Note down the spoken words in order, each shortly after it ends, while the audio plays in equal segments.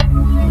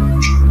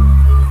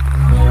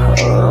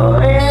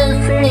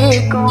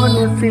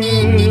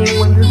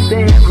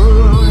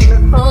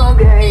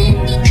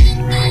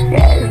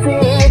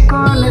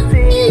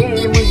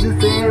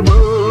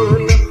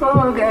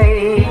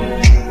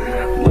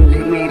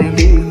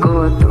को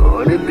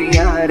तोड़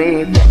दिया रे,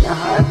 तन्हा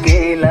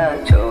अकेला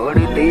छोड़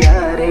दिया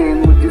रे,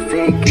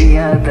 मुझसे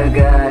किया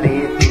दगा रे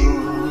तू।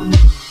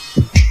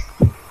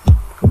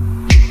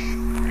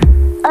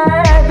 ऐ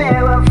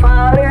बेवफा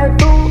रे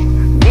तू,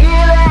 जी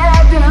ले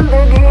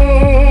जिंदगी,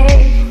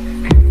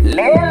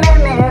 ले ले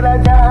मेरा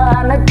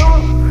जान तू,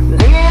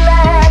 जी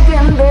ले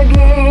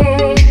जिंदगी।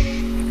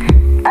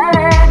 ऐ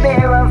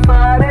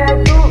बेवफा रे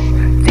तू,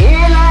 जी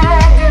ले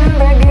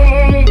जिंदगी,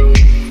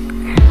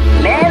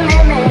 ले ले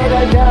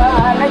मेरा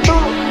जान तू,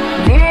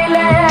 जी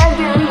ले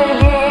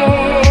जिंदगी,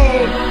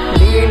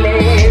 जी ले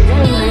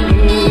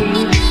जिंदगी,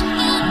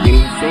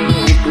 दिल से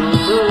तू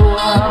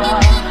दुआ।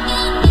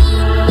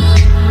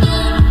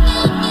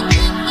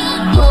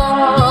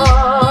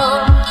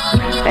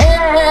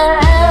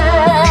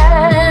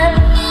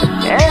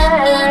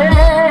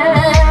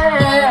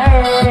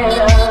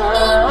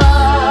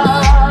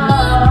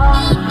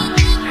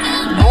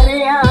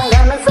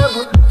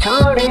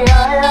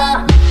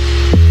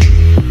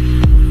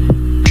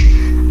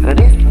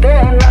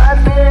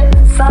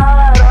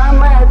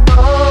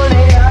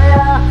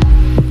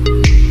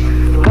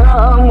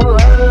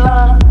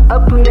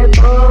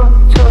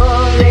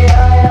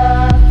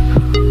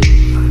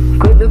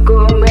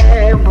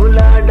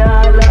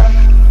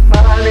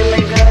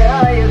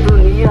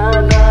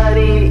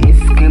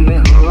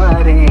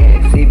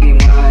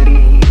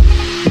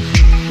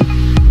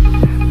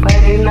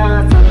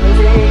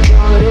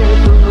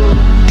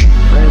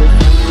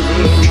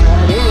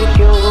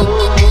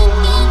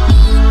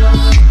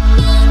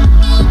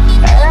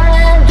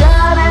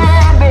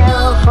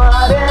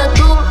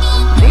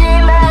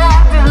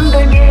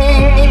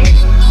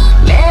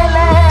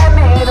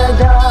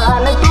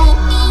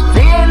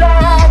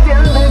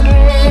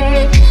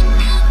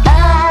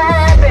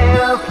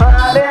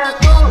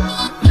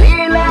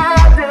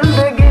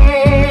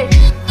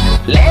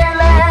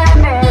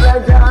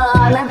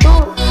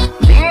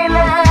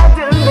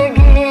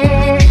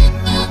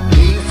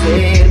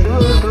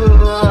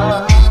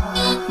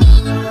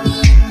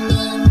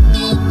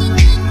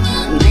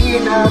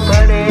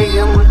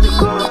 पड़ेगा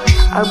मुझको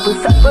अब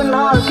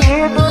सपनों की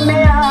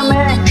दुनिया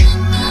में,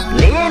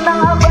 लेना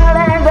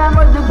पड़ेगा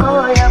मुझको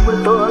अब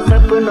तो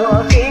सपनों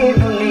की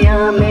दुनिया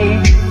में।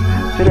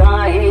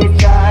 राहें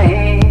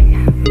चाहे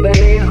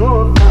बने हो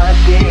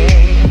खाते,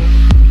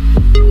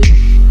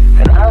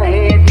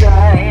 राहें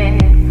चाहे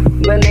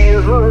बने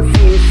हो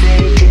शीशे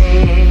के,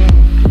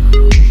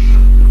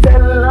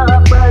 चलना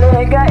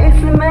पड़ेगा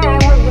इसमें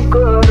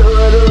मुझको रो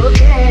रो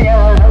के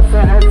या हंस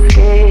हंस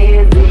के,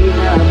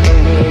 जीना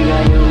पड़ेगा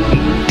यूं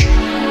ही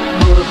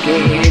होके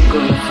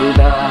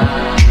गुमशुदा।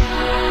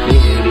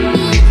 मेरी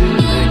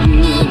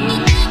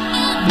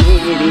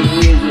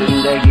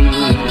जिंदगी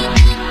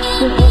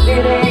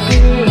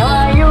गुजरेगी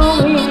हाँ यूं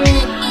ही,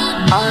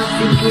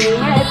 आशिकी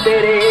में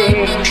तेरे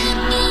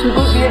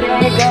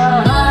गुजरेगा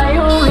हाँ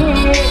यूं ही,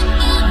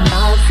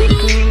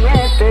 आशिकी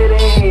में तेरे।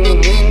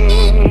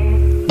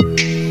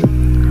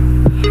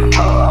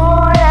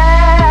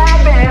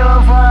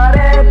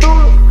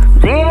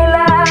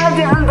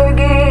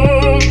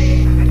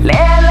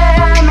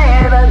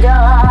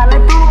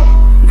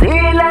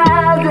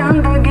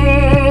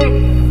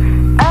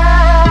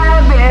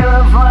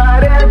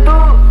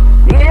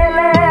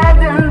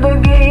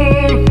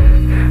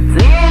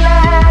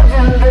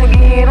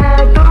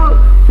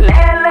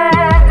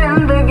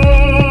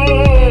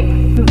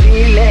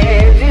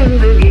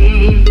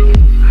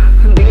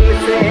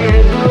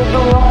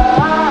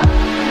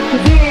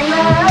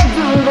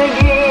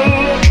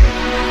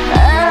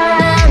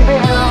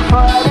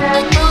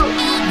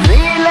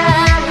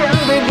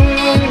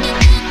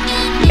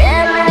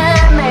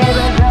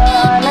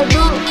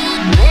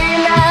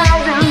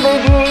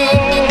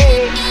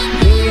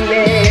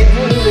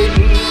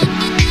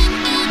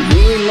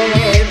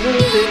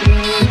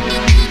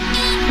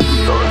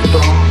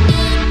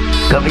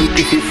 कभी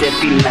किसी से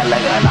दिल न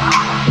लगाना,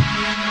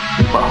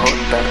 बहुत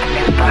दर्द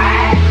मिलता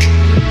है,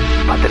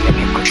 बदले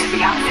में कुछ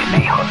भी हमसे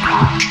नहीं होता।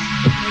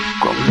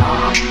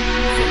 गुमनाम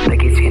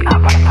जिंदगी जीना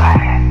पड़ता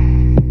है,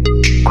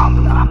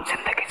 गुमनाम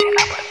जिंदगी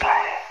जीना पड़ता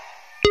है,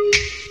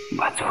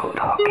 मजबूर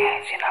होके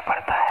जीना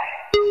पड़ता है।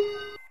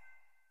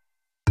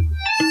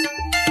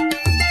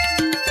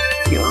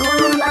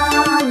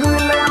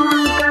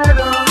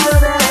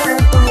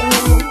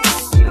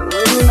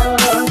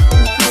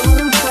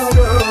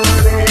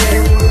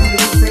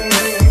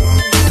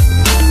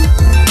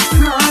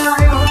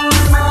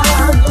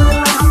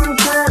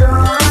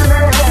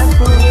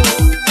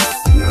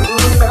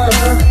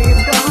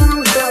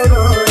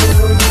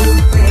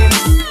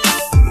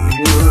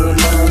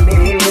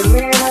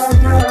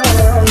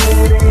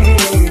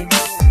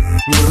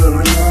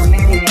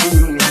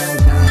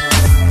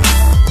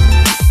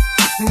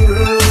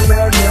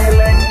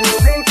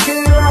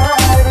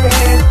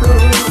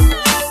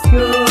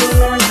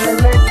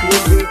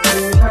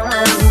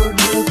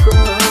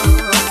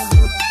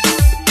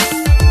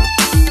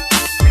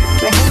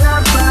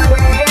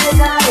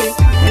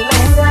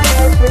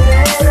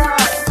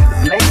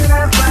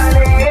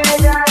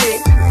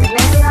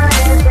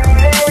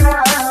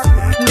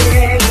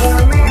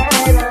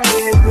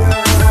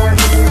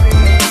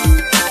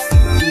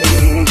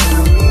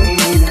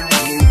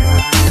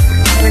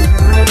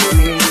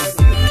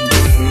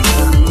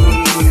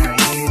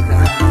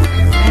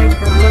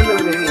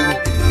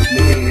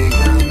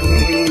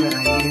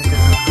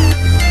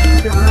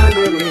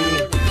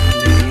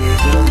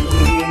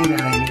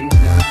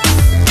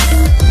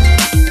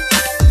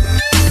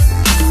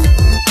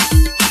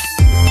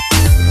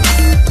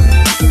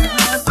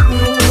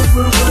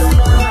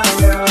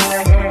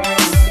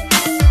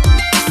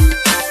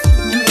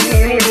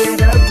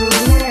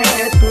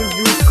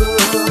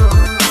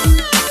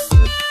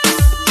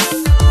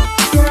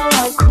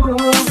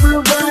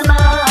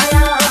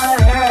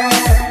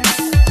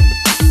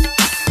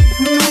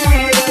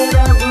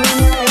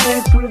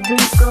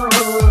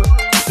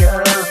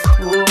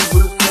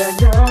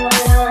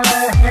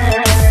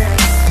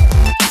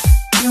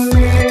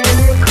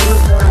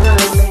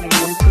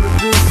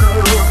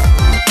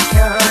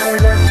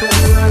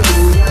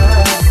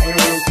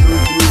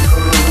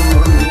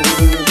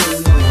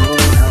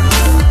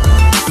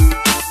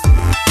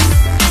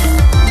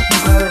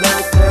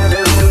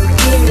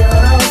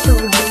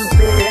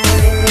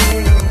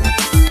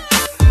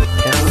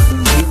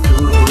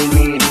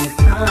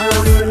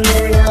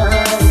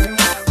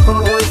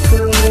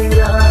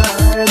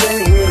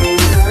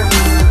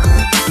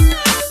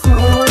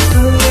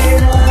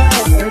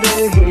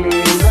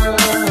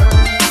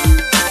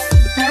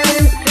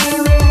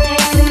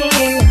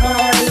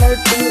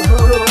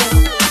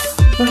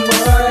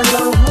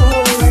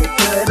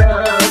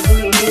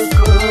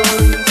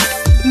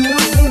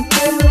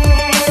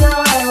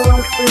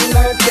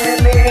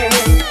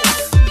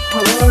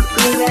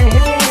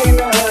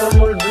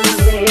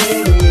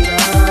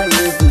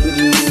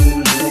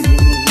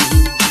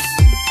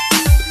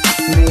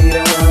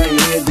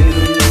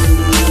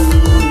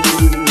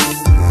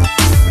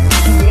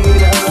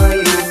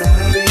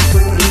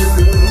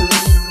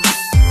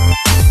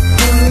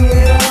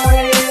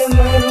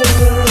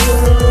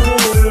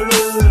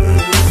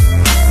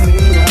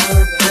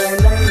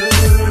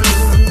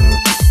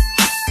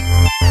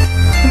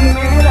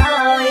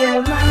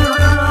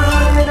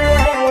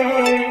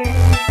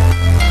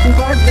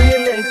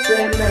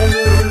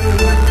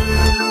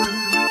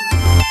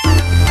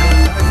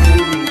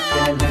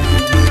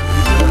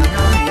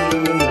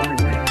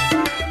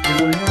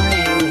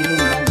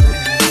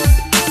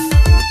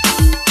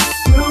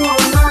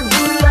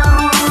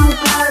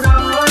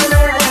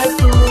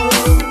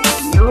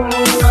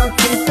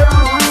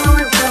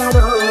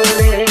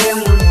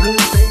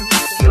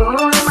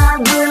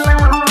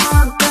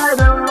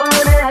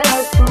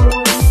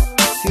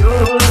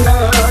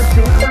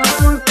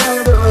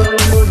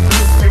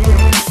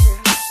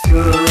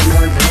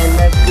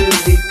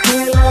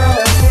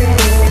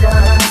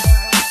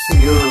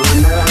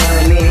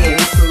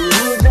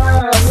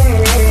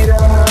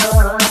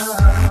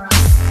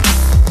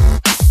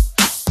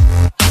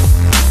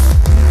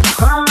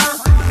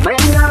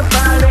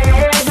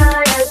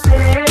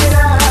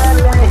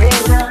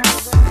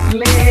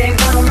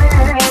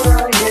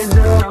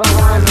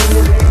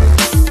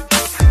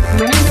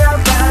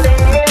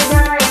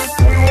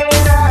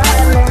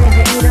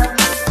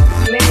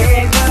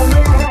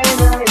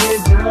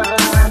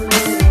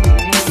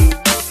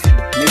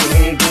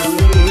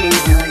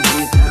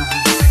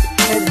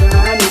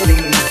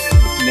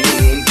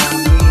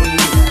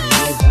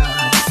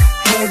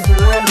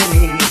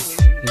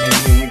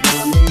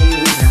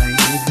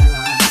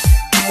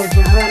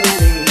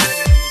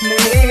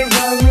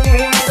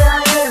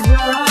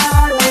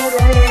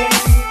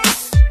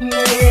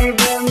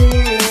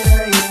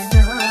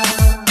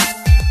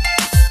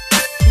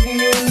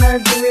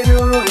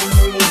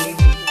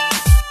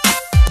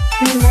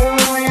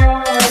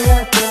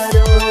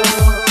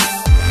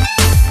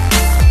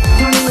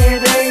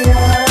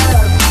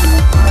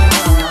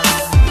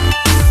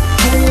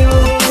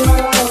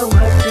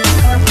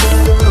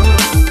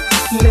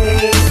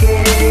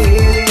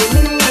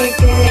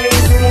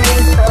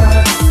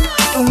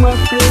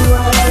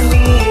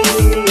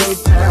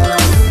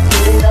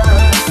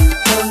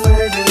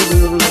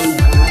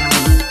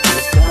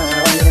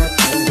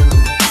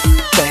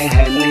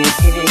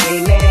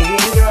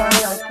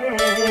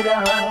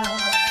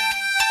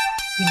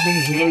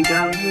 लेगा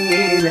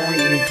मेरा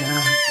ये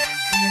जान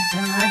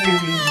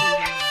रे,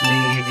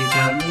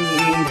 लेगा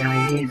मेरा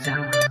ये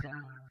जान।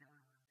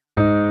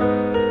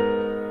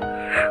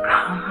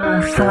 हाँ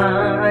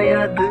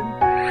शायद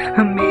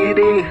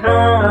मेरे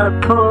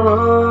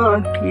हाथों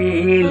की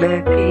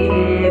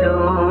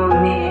लकीरों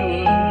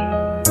में,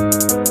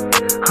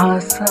 हाँ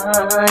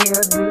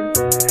शायद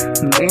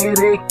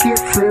मेरे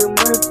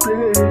किस्मत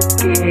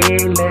के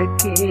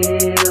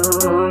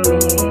लकीरों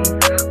में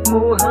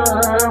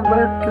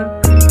मुहाबत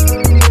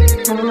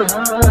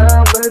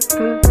मुहाबत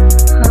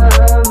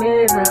हाँ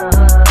मेरा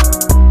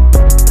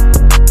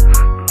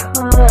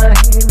था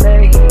ही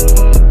नहीं,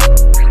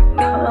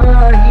 था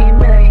ही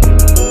नहीं,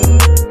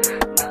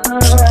 था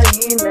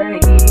ही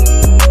नहीं,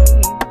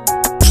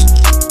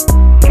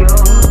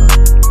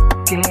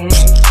 क्योंकि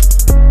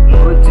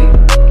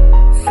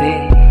मुझसे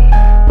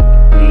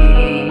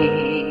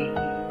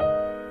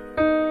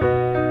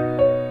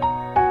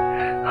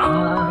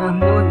हाँ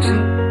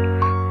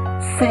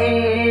मुझसे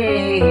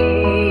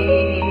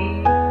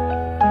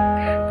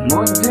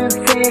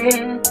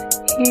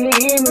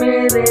ही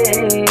मेरे,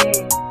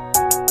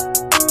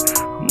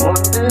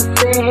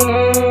 मुझसे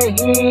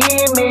ही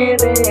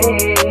मेरे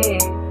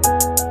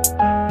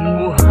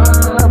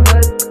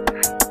मुहाबत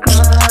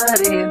का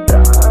रे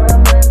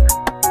दामन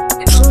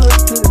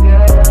छूट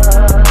गया,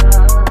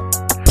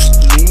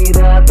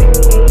 मेरा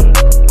दिल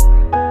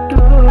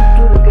टूट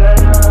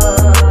गया,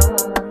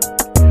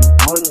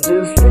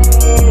 मुझसे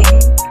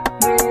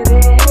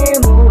मेरे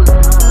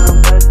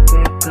मुहाबत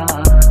का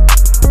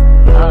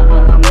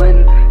दामन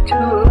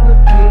छूट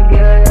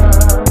गया,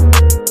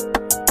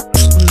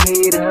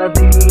 मेरा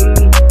दिल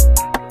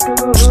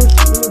टूट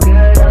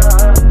गया।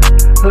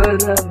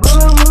 रब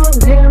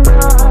मुझे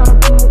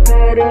माफ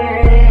करे,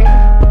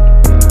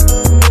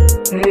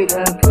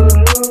 रब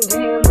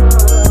मुझे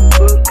माफ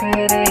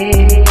करे,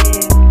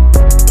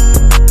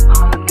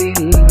 हाँ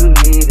दिल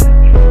मेरा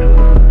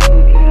टूट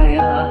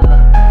गया।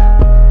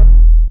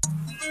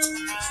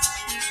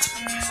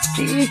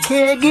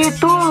 चीखेगी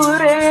तू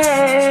रे,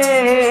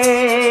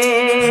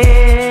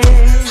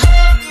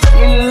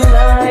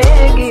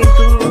 चिल्लाएगी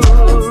तू,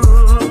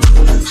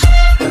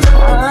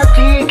 हाँ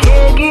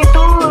चीखेगी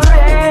तू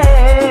रे,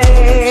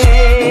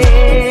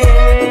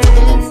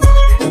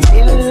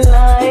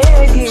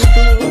 चिल्लाएगी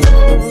तू,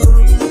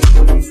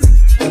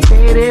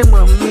 तेरे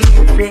मम्मी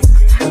से,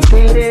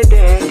 तेरे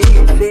डैडी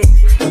से,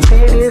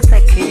 तेरे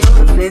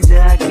सखियों से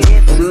जाके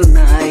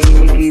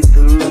सुनाएगी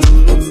तू,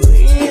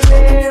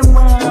 रे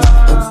माँ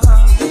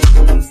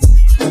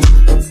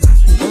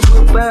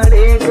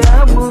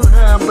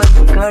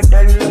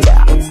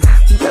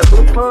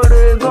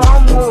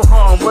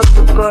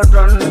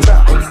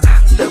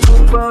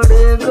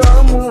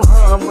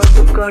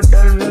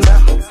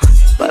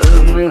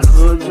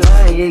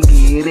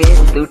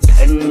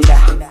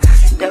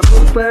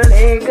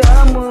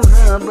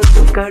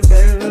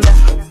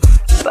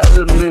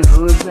पल में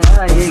हो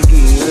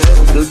जाएगी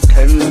तू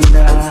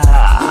ठंडा।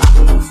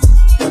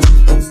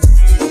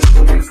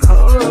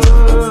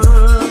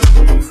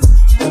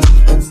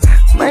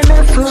 मैंने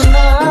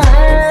सुना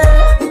है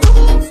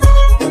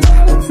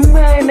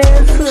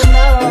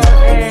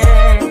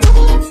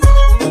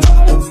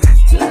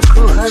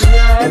लाखों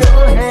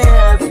हजारों है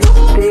आशिक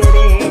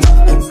तेरे,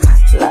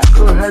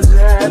 लाखों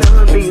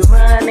हजारों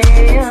दीवाने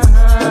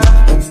यहाँ,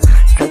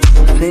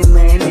 सबसे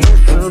मैंने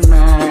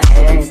सुना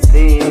है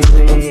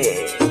तेरे।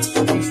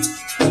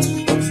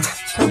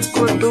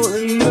 सबको तो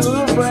उल्लू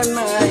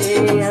बनाए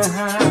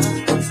यहाँ,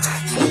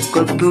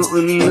 सबको तो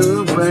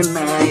उल्लू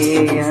बनाए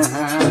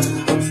यहाँ,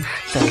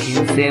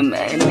 सखियों से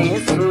मैंने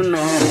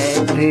सुना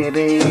है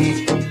तेरे।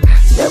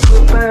 जब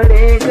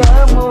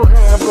पड़ेगा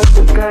मोहब्बत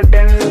का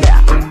डंडा,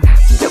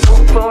 जब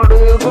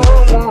पड़ेगा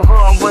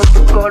मोहब्बत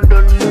का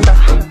डंडा,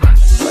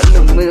 पल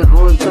में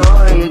हो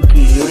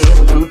जाएगी रे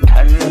तू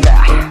ठंडा,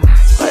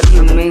 पल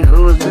में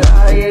हो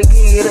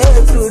जाएगी रे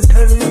तू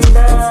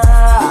ठंडा।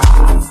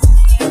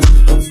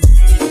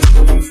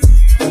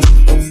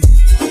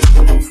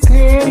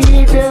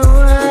 तेरी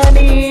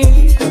जवानी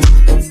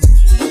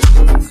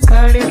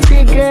कड़ सी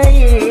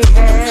गई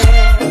है,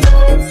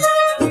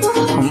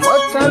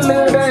 मचल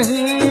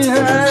रही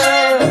है,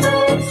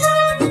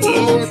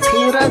 ये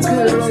थिरक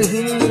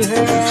रही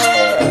है,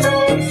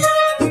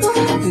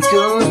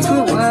 जोश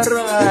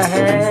भरा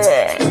है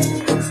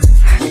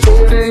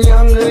तेरे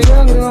यंग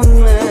यंग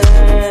में,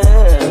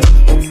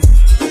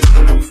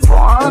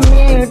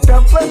 पानी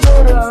टपक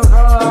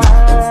रहा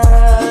है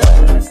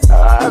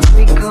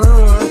आशिकों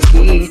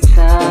की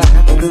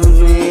चाहत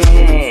में।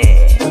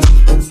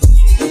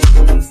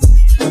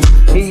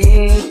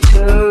 ये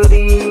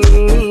छोरी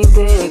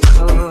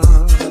देखो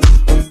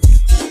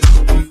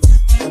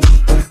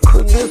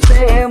खुद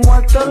से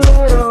मचल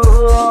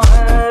रहा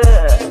है,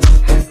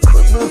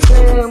 खुद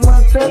से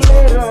मचल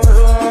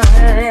रहा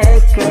है,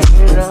 कह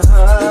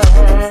रहा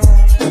है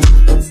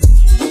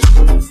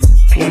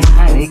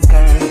प्यार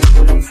कर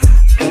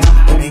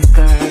प्यार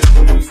कर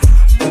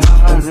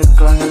प्यार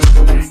कर।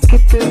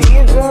 कितनी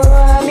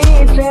जवानी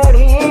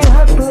चढ़ी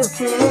है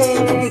तुझे,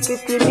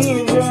 कितनी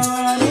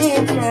जवानी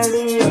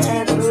चढ़ी है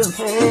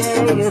तुझे,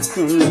 ये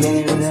सुन ले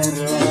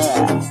जरा।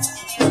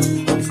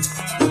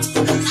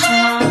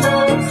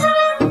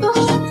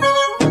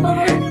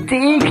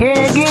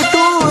 सीखेगी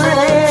तू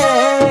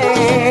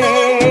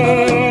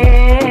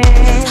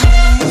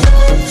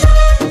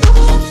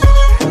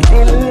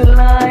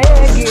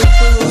चिल्लाएगी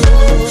तू,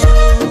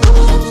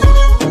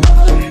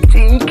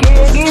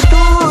 सीखेगी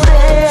तू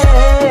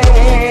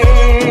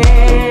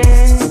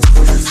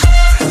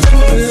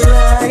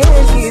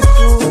चिल्लाएगी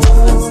तू।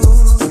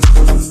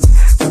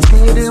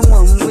 तेरे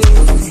मम्मी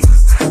से,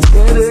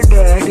 तेरे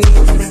डैडी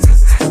से,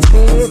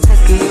 तेरे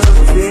सखियों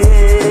से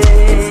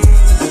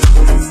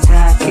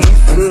जाके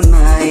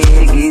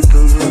सुनाएगी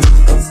तू,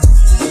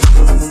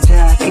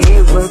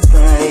 जाके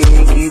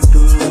बताएगी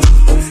तू।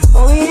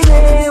 ओए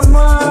रे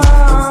माँ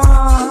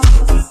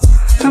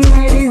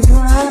मेरी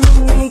जान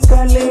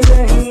निकल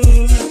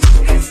रही,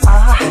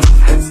 आह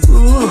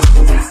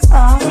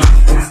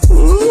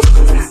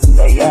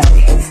दया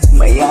रे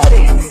मैया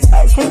रे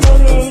ऐसे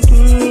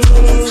करेगी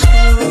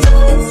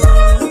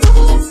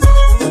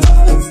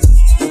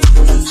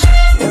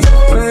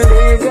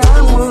पड़ेगा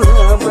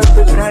मोहब्बत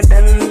का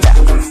डंडा,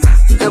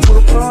 जब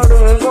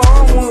पड़ेगा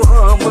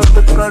मोहब्बत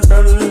का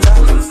डंडा,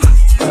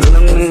 पल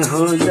में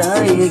हो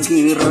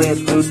जाएगी रे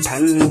तू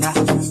ठंडा।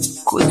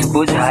 कुछ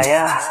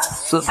बुझाया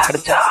सुधर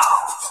जाओ।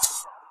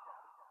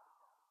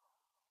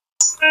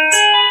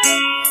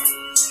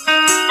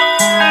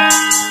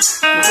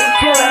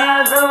 बिछड़ा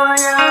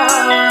दोया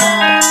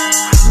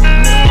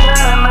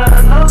मेरा ना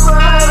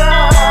दोबारा,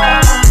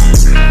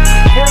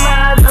 बिछड़ा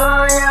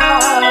दोया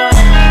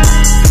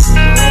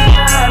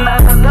मेरा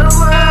ना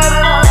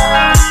दोबारा,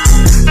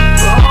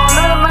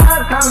 छोड़ना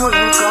था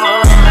मुझको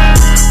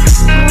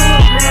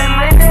तुझे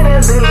मेरे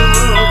दिल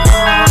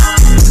को,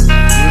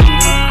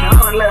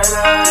 क्यों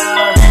लगा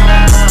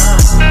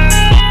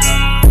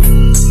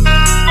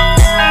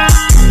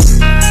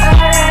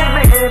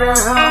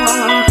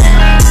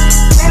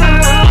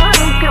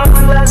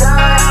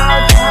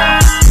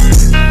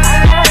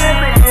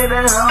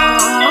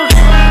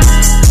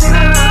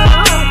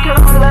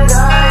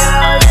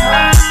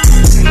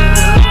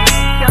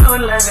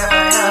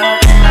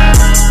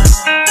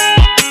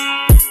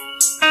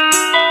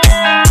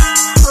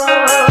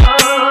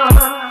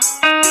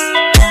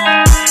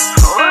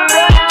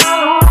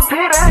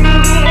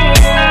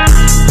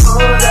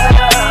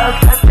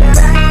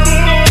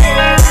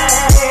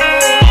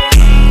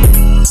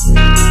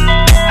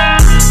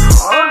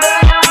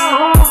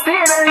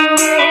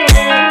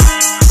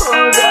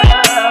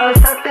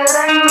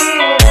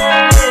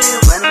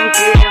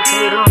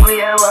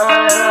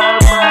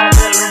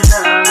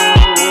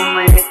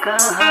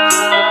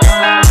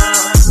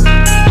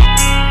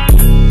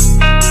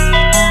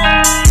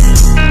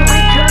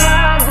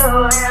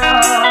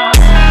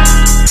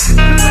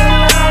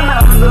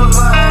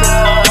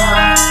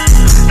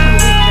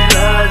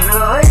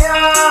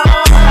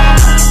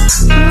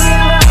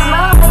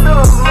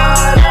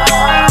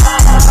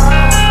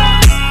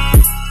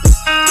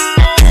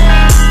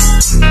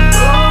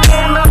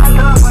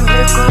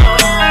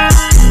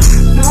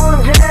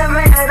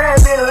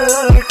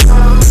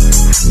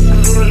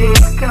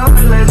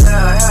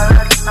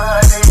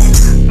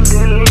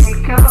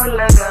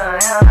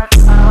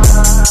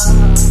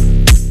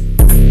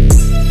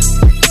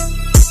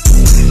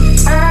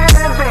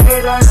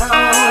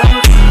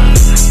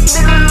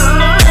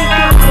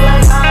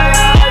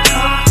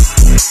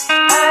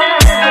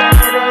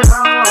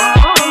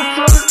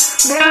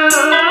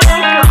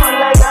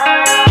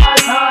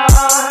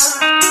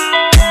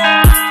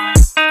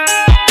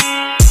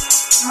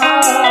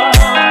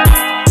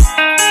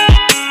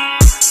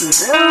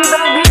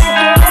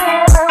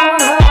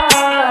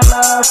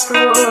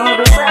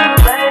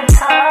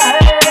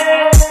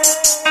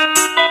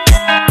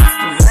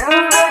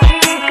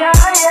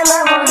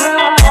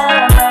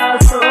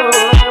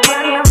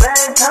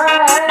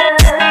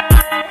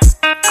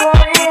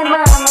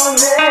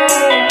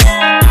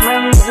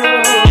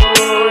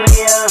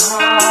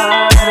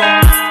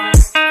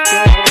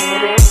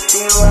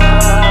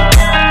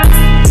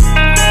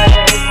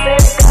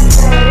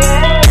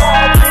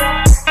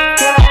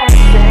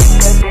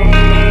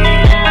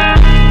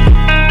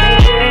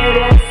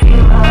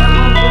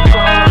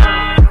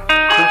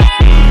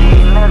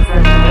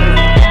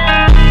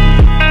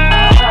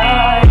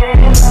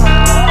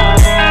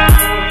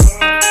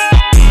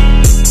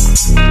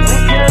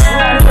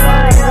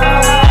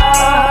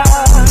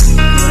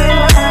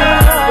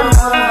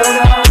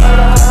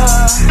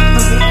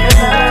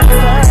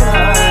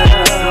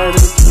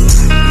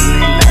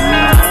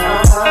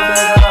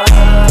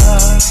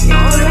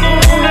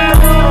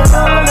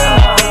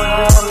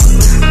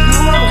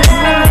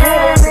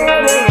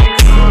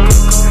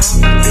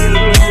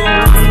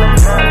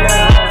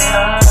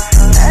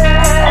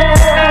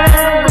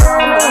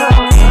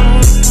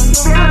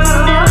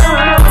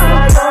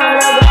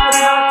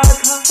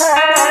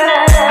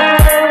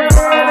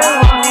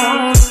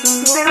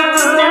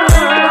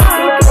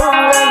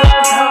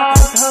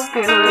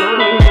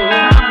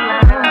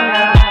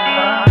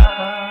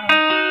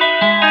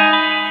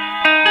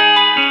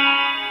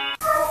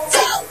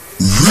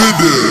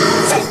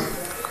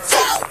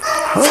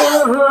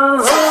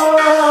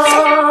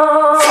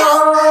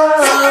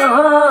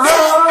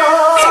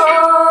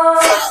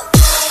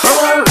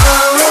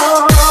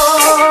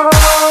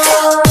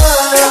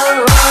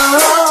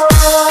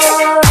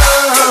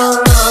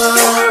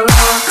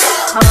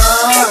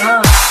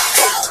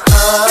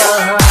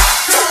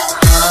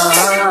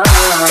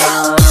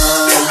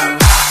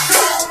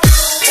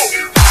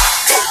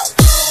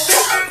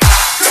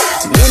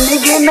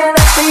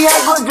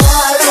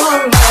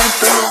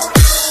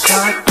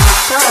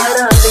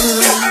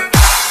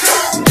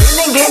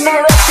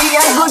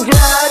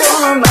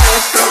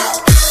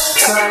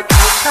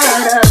तू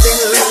सारा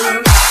दिन,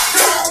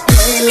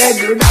 नहीं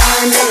लगदा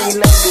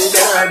दिल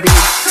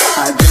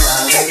आ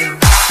जावे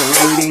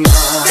सोनिया,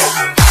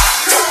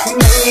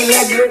 नहीं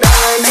लगदा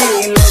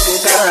दिल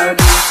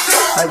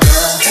आ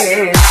जावे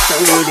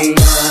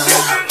सोनिया।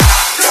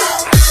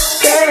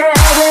 तेरे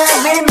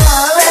बिना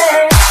वे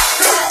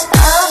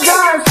आजा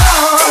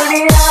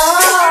सोनिया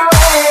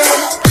वे,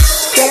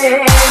 तेरे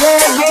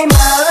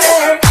बिना वे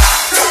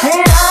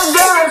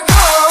आजा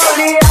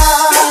सोनिया,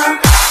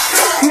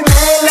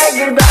 नहीं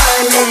लगदा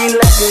दिल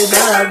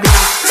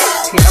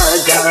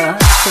आजा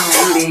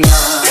सोनिया,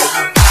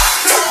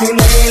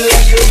 नहीं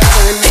लगदा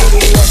दिल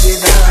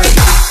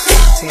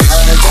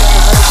आजा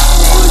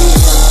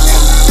सोनिया।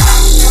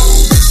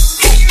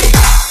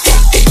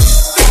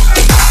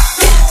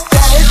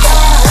 कैसा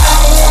है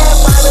ये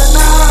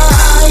मरना,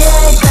 ये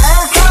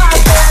कैसा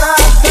तेरा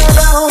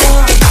सनम,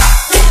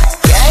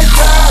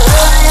 कैसा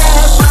है ये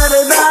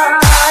मरना,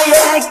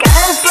 ये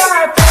कैसा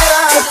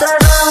तेरा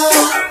सनम,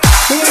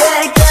 ये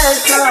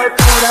कैसा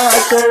तेरा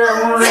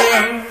करम वे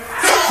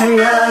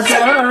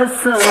आजा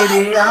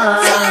सोनिया।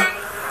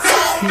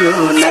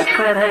 यूं न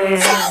करे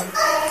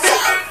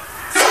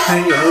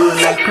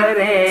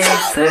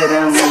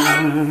शर्म,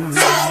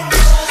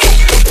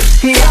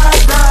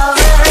 याद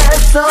आवे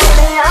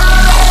सोनिया,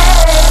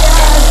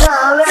 याद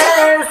आवे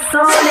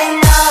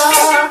सोनिया,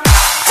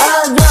 आ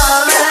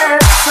जावे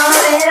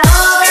सोनिया,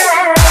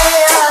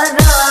 याद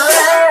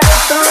आवे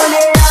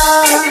सोनिया,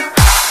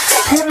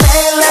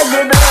 नहीं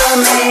लगदा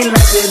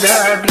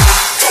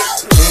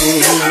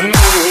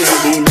तेरे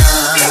बिना,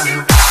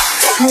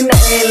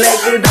 नहीं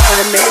लगदा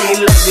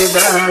दिल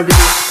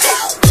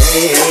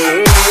तेरे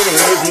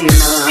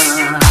बिना।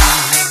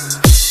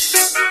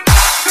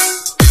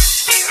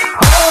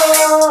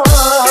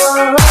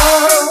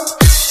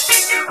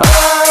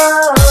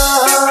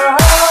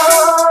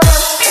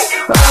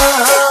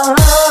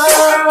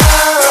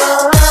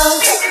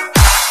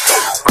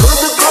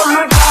 खुद को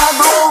मिटा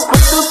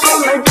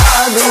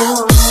दूं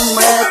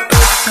मैं तो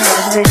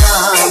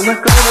सरेआम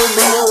कर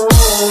दूं,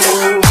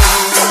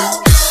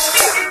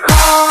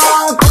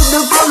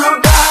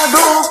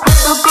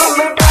 खुद को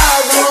मिटा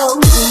दूं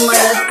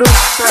मैं तो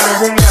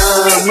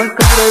सरेआम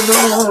कर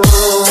दूं।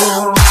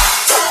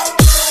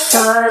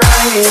 सारा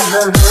ये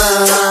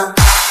जहां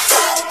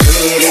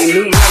तेरे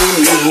लिए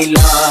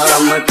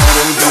नीलाम कर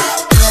दूं,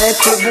 मैं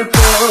खुद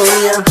को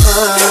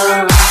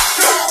यहाँ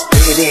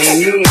तेरे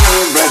लिए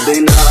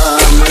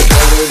बदनाम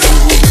कर दूं,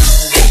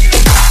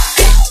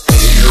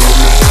 तेरे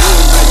लिए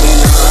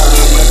बदनाम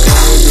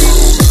कर दूं,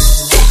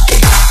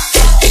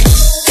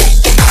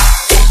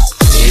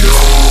 तेरे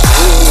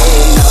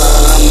लिए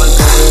नाम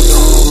कर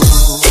दूं।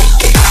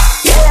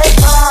 ये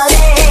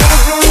सारी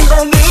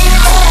जिंदगी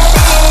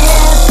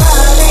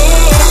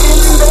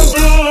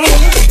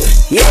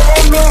ये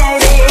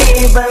मेरी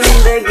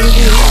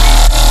बंदगी,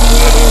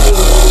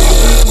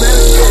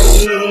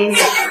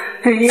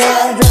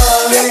 याद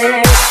आवे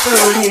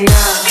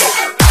सोनिया,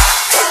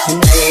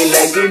 नहीं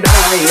लगदा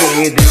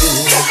ये दिल,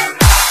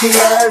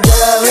 याद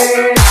आवे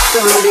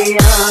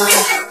सोनिया,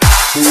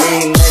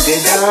 नहीं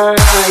लगदा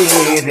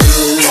ये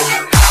दिल,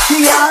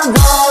 याद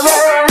आवे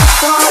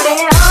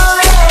सोनिया,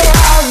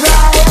 याद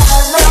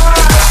आवे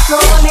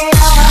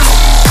सोनिया,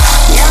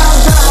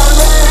 याद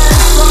आवे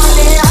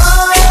सोनिया,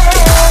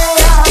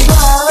 याद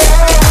आवे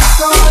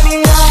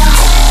सोनिया,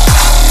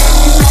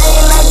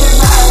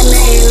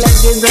 नहीं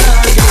लगदा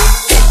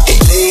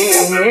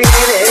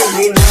तेरे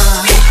बिना,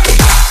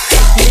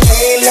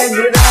 नहीं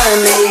लगदा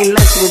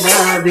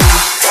दिल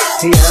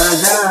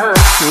आजा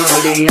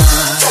सोनिया,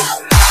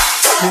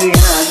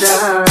 आजा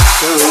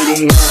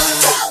सोनिया,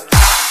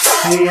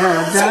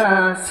 आजा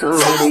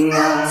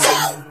Sonia.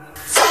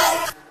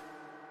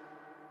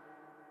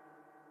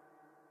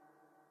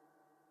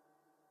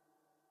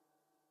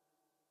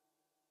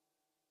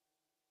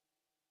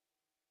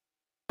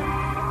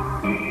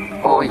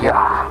 Oh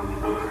yeah,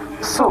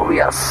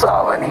 Surya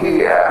Savan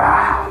here.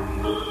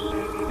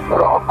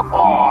 Rock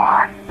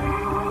on.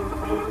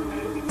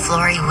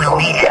 Flory will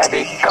meet it.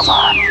 Daddy, come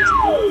on.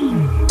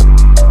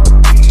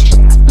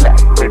 Let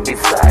me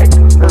decide.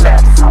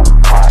 Let's have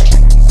fight.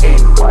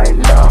 In my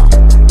love,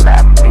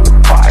 let me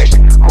fight.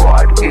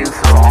 What is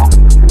wrong?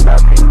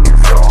 Nothing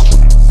is wrong.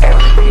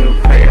 Everything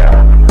fair.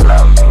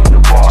 Love in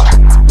war.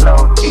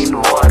 Love in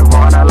war.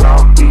 Wanna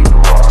love in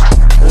war.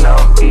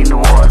 Love in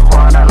war.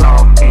 Wanna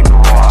love in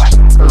war.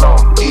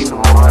 Love in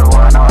war.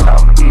 Wanna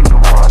love in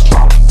war.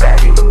 Oh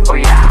baby, oh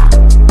yeah.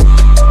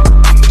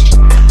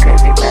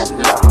 Crazy man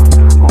love.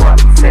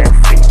 One says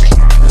it.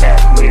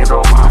 Let me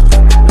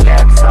romance.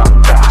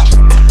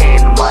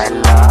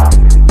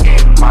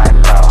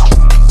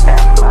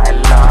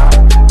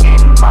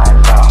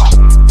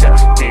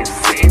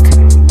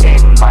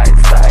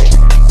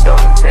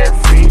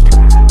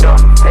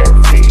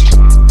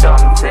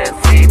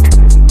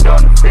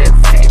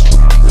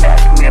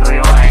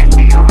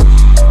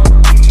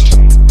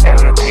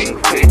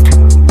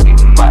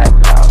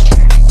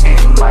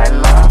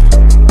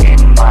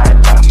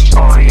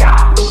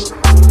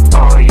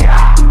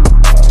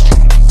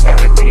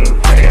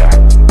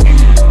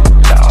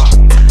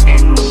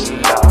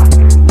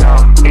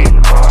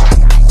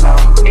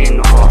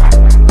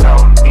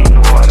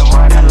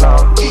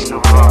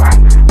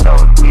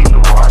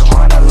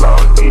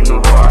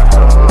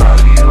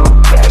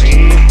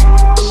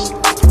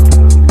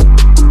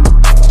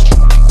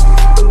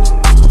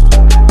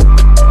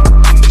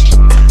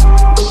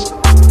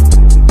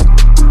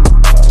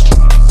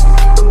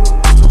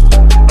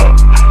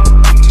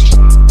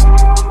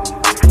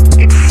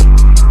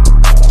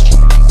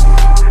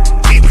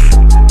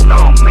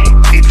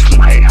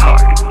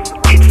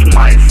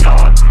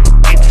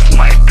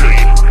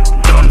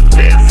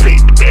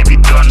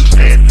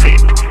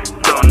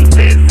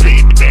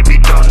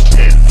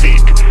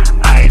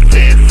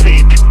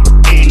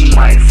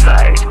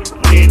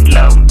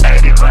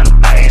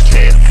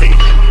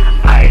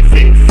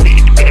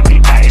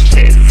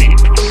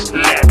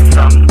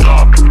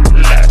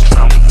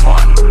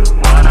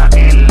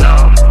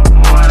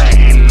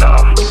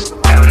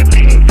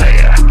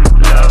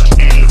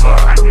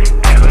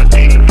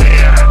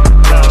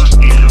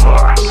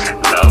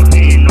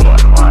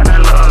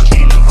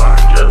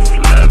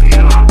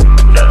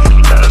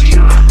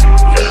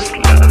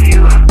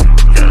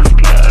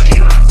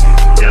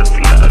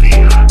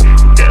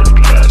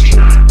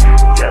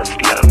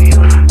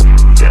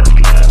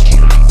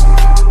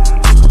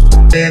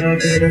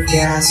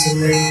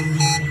 gasoline.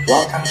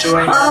 Welcome to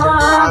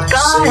another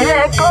काहे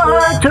को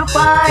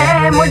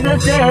छुपाए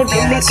मुझसे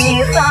दिल की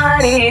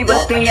सारी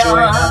बत्तियाँ,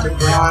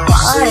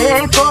 काहे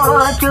को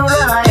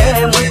चुराए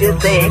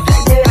मुझसे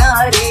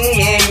कजरारी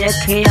ये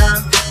अखियाँ,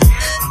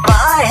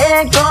 काहे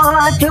को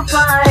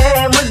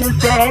छुपाए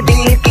मुझसे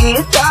दिल की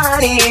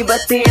सारी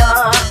बत्तियाँ,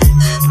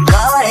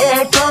 काहे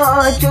को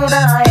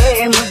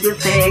चुराए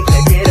मुझसे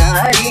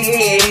कजरारी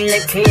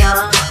अखियाँ।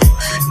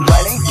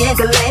 बढ़ के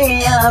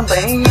गलैया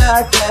भैया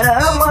तेरा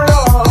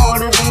मरोड़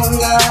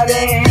दूंगा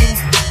रे,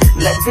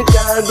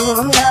 लचका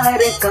दूंगा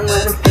रे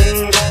कमर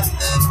तेरा,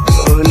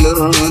 बोलो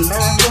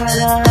ना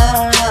जरा।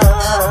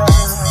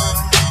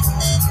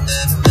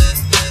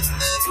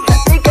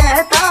 सच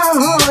कहता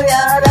हूँ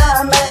यारा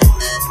मैं,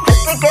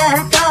 सच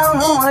कहता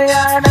हूँ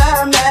यारा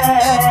मैं,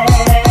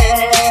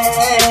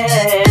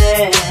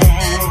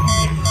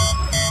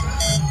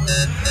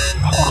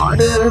 और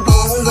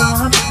दूंगा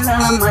बड़ा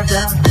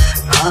मजा,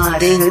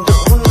 हार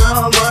दूंगा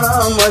बड़ा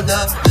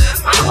मजा,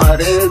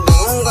 हार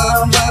दूंगा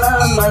बड़ा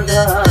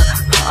मजा,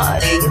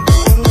 हार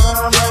दूंगा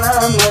बड़ा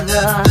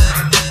मजा,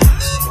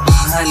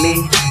 हाले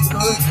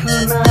तो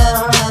सुना।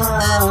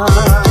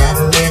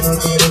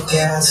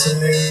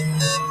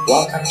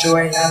 Welcome to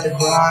another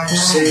crime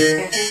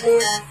scene.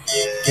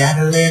 Get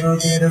a little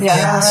bit of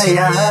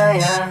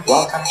gasoline.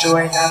 Welcome to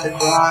another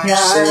crime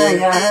scene.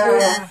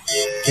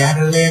 Get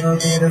a little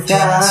bit of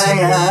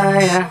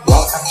gasoline.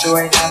 Welcome to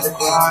another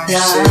crime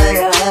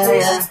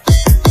scene.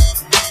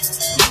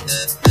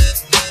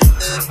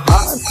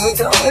 हाथ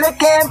जोड़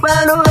के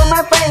पढ़ूं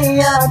मैं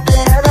पैया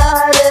तेरा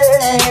रे,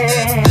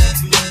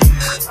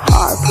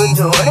 हाथ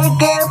जोड़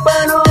के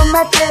पढ़ूं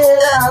मैं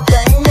तेरा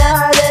पैया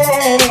रे,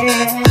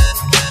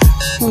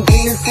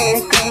 दिल से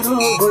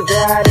करूं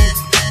गुजारिश,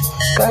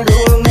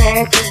 करूं मैं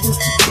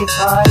तुझसे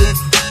सिफारिश,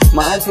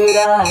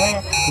 माजरा है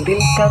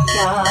दिल का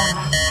प्यार,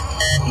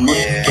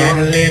 Get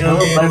a little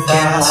bit of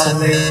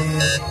gasoline.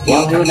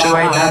 Welcome to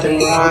another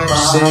crime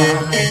scene.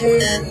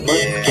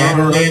 Get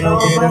a little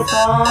bit of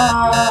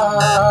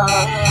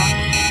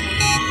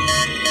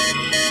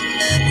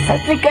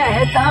सच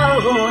कहता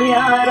हूँ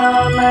यारा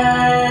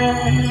मैं,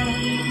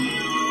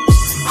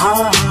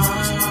 हाँ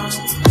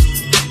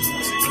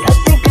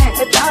सच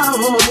कहता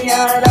हूँ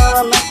यारा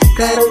मैं,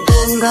 कर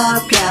दूंगा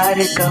प्यार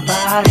का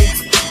बारिश,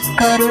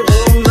 कर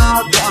दूंगा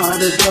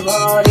प्यार का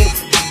बारिश,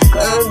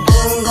 कर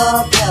दूंगा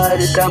प्यार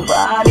का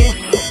बारिश,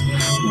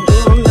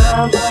 दूंगा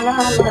बड़ा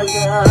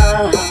मजा,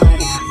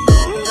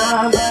 दूंगा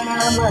बड़ा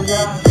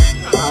मजा,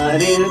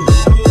 हारे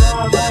दूंगा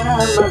बड़ा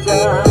मजा,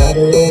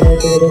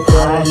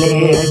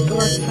 हाले तो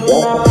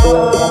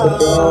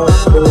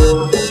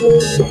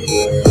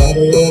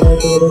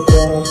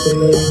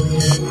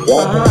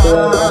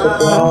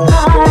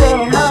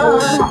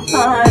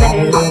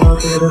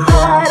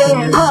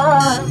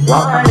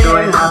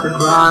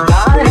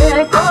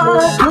काहे को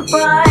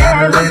छुपाए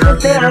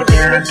मुझसे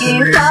दिल की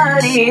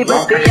सारी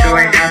बत्तियाँ,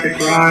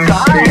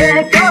 काहे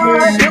को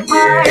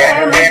छुपाए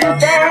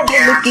मुझसे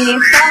दिल की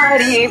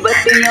सारी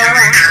बत्तियाँ,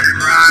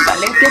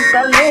 बन के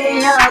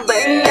कलैया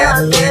भैया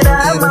तेरा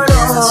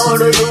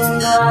मरोड़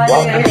दूंगा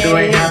रे,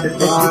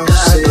 लचका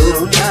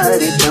दूंगा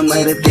रे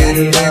कमर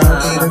तेरा,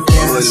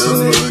 बोलो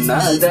ना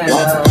जरा।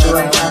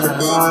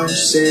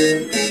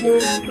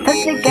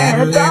 सच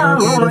कहता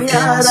हूँ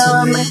यारा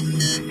मैं,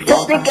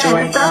 सच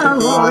कहता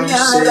हूँ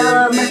यारा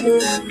मैं,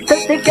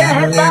 सच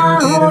कहता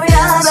हूँ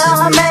यारा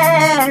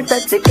मैं,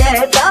 सच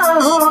कहता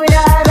हूँ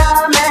यारा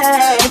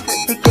मैं,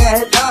 सच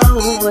कहता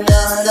हूँ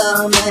यारा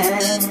मैं,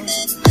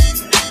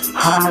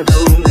 हाँ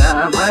दूंगा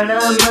बड़ा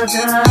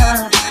मजा,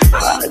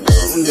 हाँ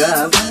दूंगा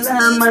बड़ा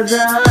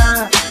मजा,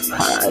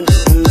 हाँ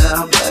दूंगा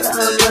बड़ा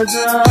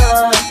मजा,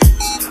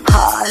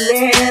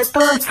 हाले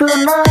तो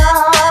सुना।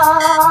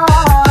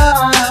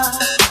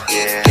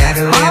 Get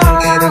a little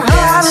bit of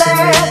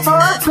gasoline.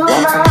 Welcome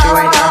to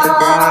another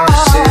crime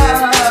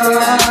scene.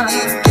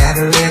 Get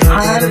a little bit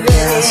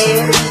of gasoline.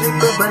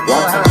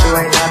 Welcome to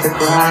another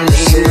crime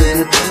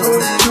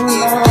scene.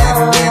 Get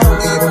a little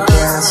bit of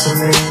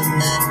gasoline.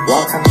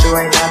 Welcome to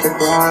another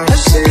crime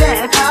scene.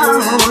 Get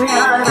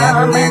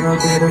a little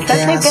bit of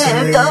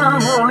gasoline.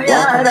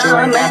 Welcome to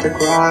another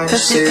crime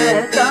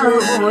scene.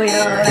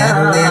 Get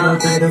a little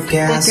bit of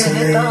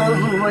gasoline.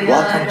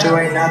 Welcome to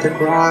another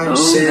crime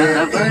scene.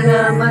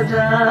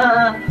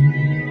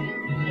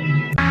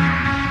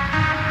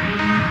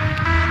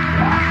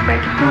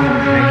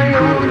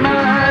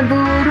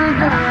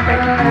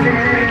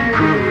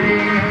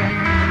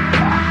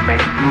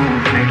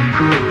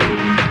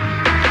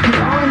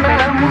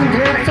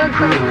 मुझे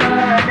सता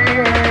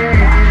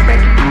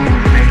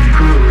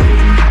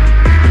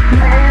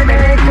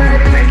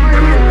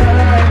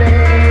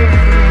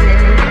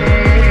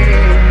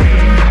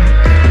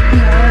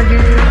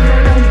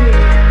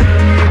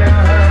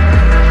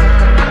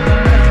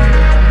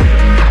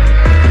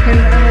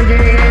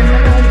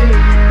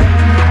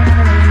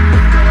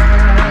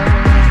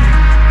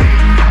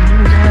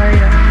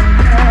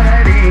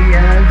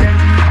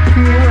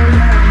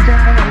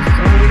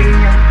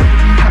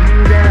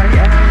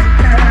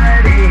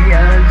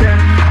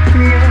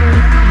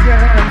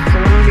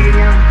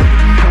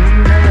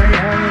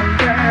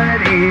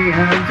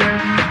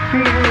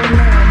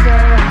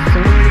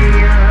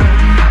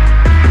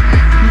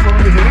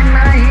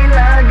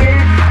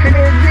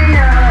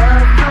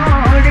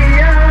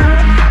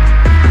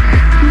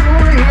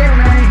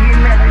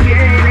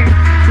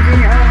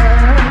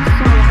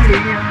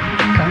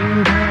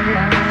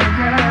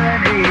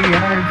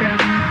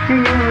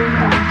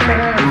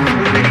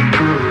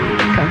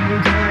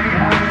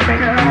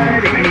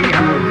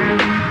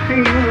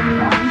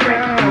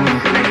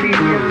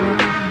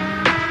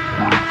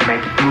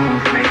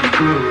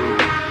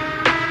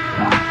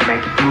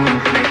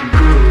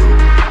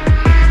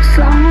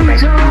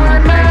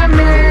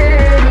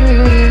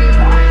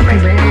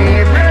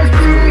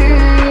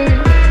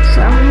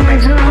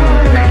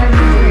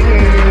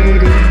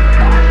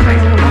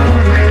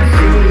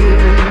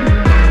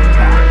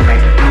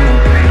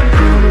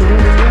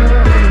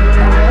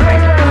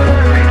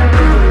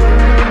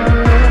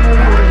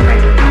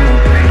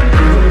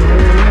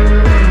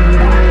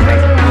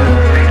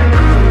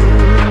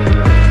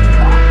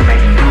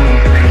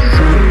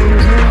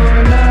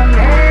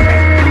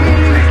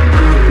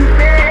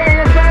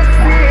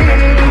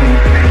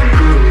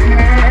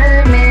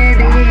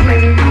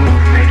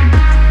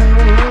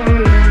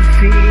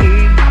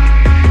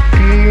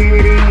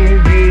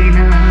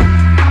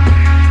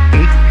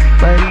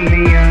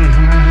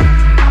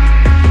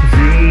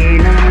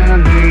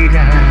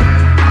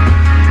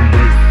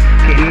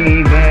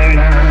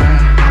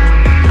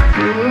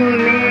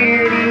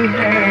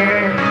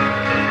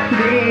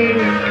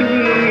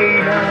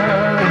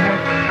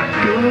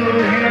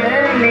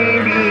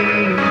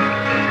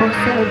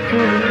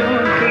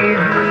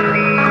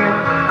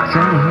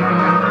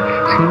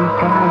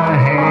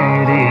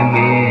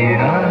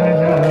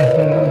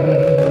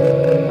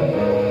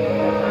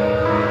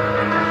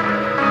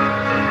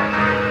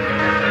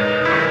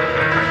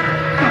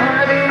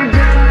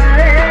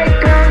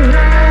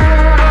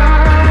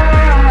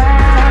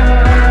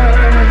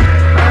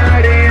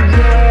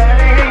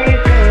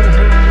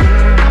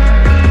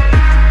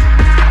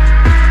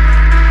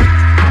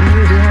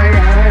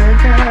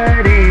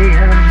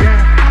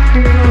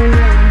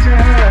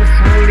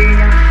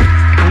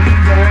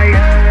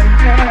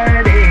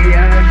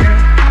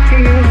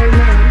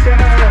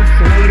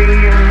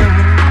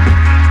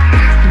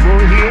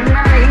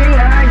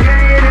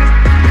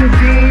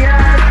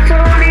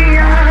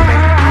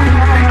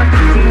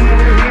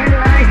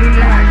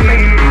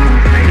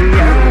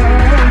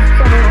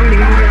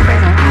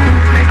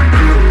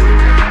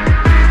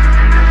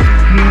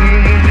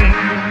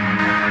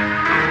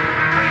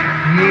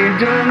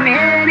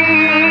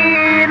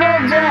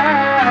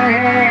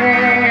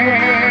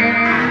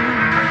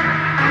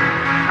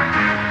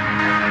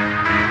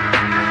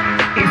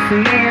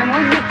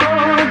मुझको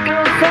तो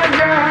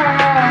सजा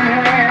है,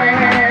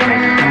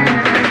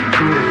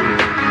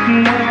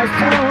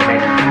 मासूम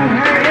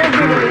है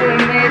दिल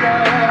मेरा,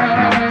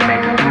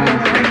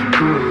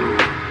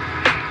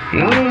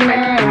 यूं ना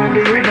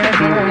दिल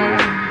लगा,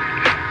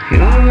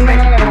 यूं ना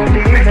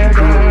दिल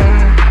लगा,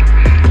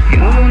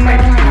 यूं ना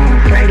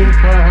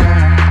तड़पा,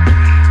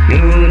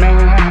 यूं ना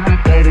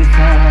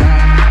तरसा,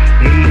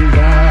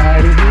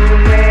 दिलदार हूँ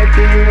मैं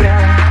तेरा,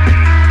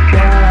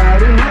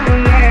 प्यार हूँ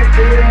मैं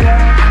तेरा,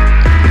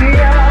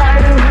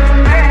 यार हूँ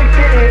मैं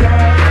तेरा,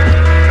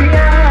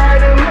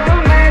 यार हूँ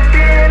मैं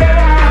तेरा,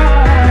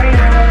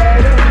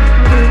 यार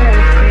हूँ मैं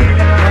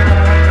तेरा।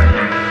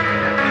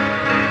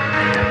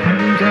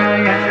 समझा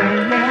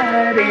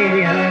यार रे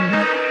यार,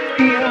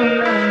 यूं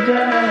ना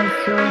जा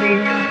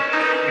सोनिया,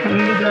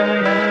 समझा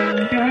यार।